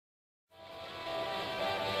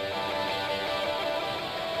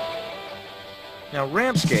Now,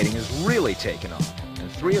 ramp skating has really taken off,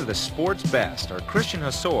 and three of the sport's best are Christian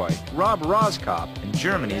Hosoi, Roskopp, and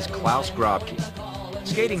Germany's Claus Grabke.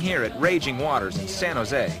 Skating here at Raging Waters in San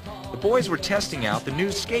Jose, the boys were testing out the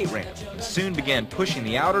new skate ramp and soon began pushing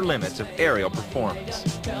the outer limits of aerial performance.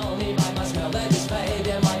 Tell me by my smell that is fade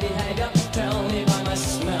in my behavior. Tell me by my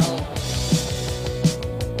smell.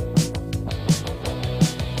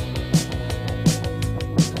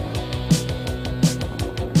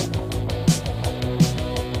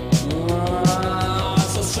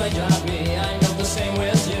 What's so strange about me? I'm not the same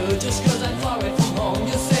with you. Just cause I'm far away from home,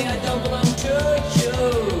 you say I don't belong to you.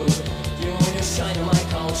 You want to shine on my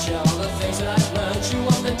culture, all the things that I've learned. You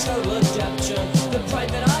want the total adaptation, the pride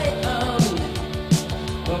that I own.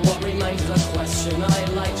 But what remains is a question I'd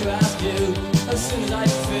like to ask you. As soon as I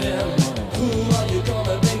fit in, who are you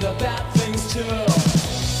gonna bring the bad things to?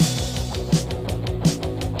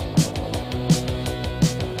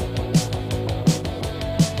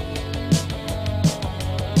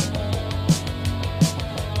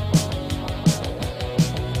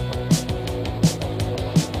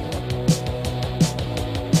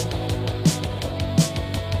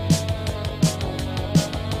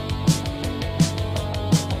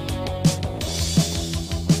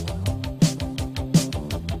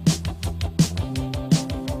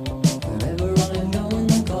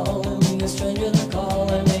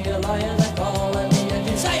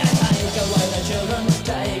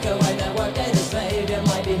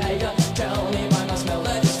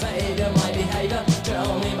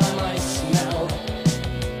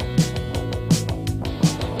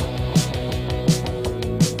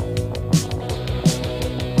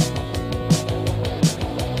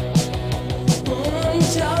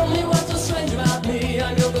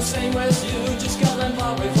 Same as you, just cause I'm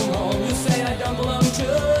far away from home. You say I don't belong to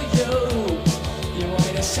you. You want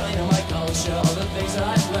me to shine on my culture, all the things that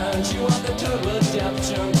I've learned. You want the total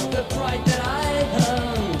adaptation, the pride that I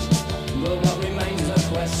earned. But what remains is a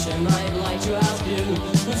question I'd like to ask you.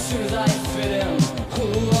 As soon as I fit in, who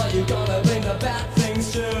are you gonna bring the bad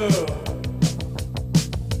things to?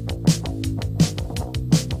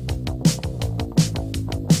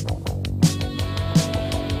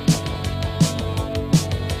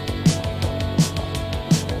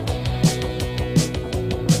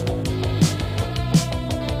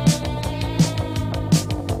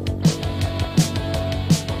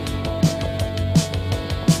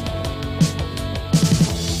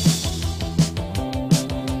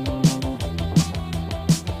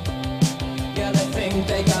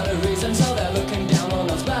 They got a reason, so they're looking down on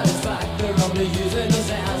us. But in fact, they're only using us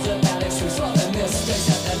as a bad excuse for the mistakes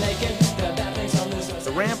that they're making. The bad things on this.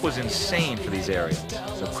 The ramp was insane for these aerials,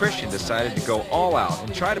 so Christian decided to go all out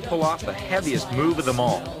and try to pull off the heaviest move of them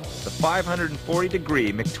all, the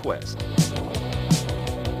 540-degree McTwist.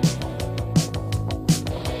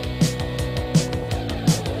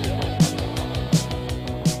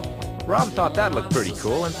 Rob thought that looked pretty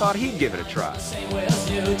cool and thought he'd give it a try.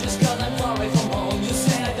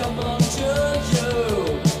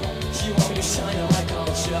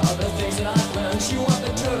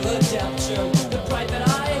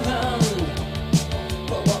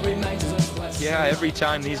 Yeah, every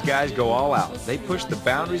time these guys go all out, they push the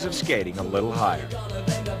boundaries of skating a little higher.